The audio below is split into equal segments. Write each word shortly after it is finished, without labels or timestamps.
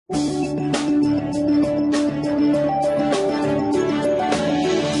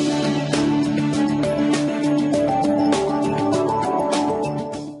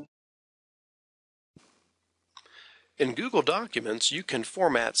Google Documents, you can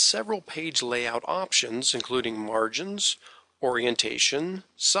format several page layout options, including margins, orientation,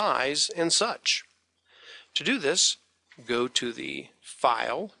 size, and such. To do this, go to the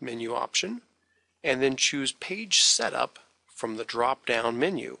File menu option, and then choose Page Setup from the drop-down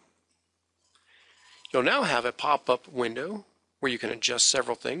menu. You'll now have a pop-up window where you can adjust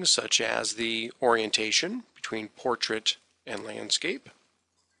several things, such as the orientation between portrait and landscape,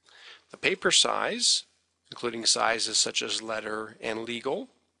 the paper size, including sizes such as letter and legal.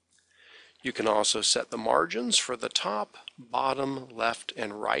 You can also set the margins for the top, bottom, left,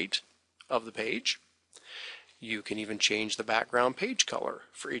 and right of the page. You can even change the background page color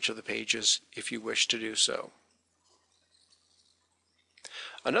for each of the pages if you wish to do so.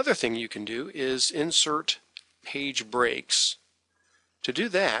 Another thing you can do is insert page breaks. To do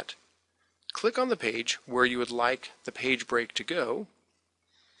that, click on the page where you would like the page break to go,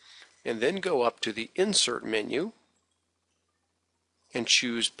 and then go up to the Insert menu and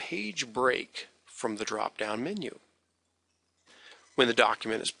choose Page Break from the drop-down menu. When the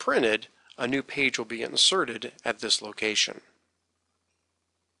document is printed, a new page will be inserted at this location.